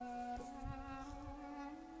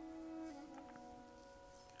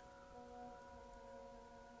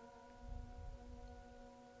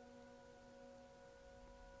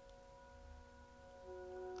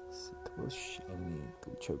შენი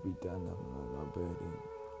ტუჩებიდან მონაბერი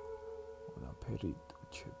მონაფერი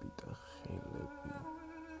ტუჩები და ხელები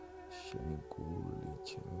შენი გული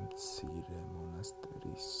ჩემი მცირე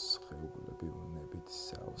მონასტერი სხეულები ვნებით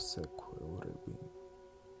სავსე ქვევრები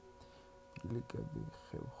ბილიკები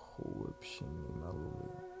ხევ-ხუვებში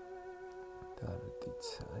მიმალული დარდი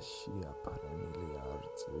ცაში აფრენილი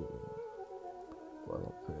არწივი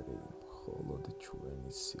ყველაფერი მხოლოდ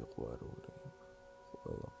ჩვენი სიყვარული